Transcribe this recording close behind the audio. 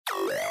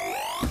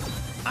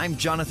I'm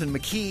Jonathan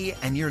McKee,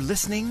 and you're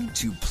listening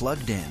to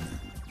Plugged In.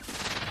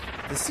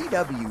 The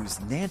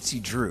CW's Nancy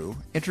Drew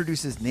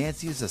introduces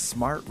Nancy as a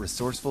smart,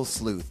 resourceful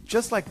sleuth,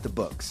 just like the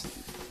books.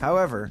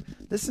 However,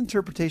 this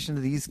interpretation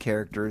of these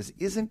characters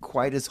isn't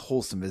quite as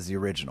wholesome as the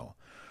original.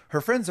 Her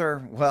friends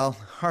are, well,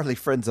 hardly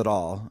friends at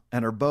all,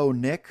 and her beau,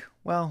 Nick,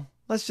 well,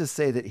 let's just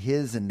say that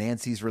his and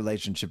Nancy's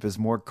relationship is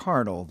more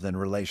carnal than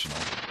relational.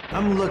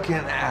 I'm looking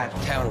at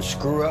town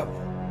screw-up,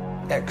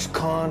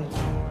 ex-con,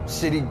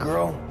 city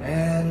girl,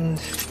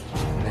 and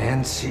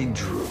Nancy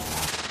Drew.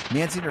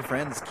 Nancy and her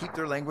friends keep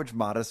their language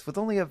modest with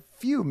only a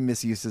few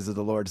misuses of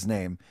the Lord's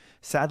name.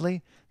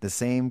 Sadly, the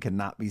same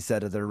cannot be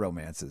said of their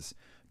romances.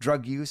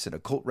 Drug use and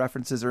occult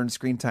references are in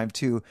screen time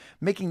too,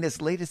 making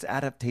this latest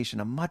adaptation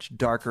a much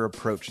darker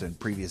approach than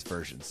previous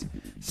versions.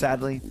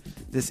 Sadly,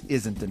 this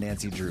isn't the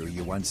Nancy Drew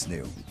you once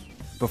knew.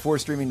 Before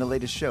streaming the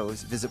latest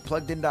shows, visit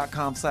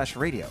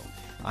pluggedin.com/radio.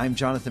 I'm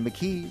Jonathan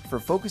McKee for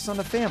Focus on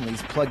the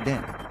Family's Plugged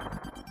In.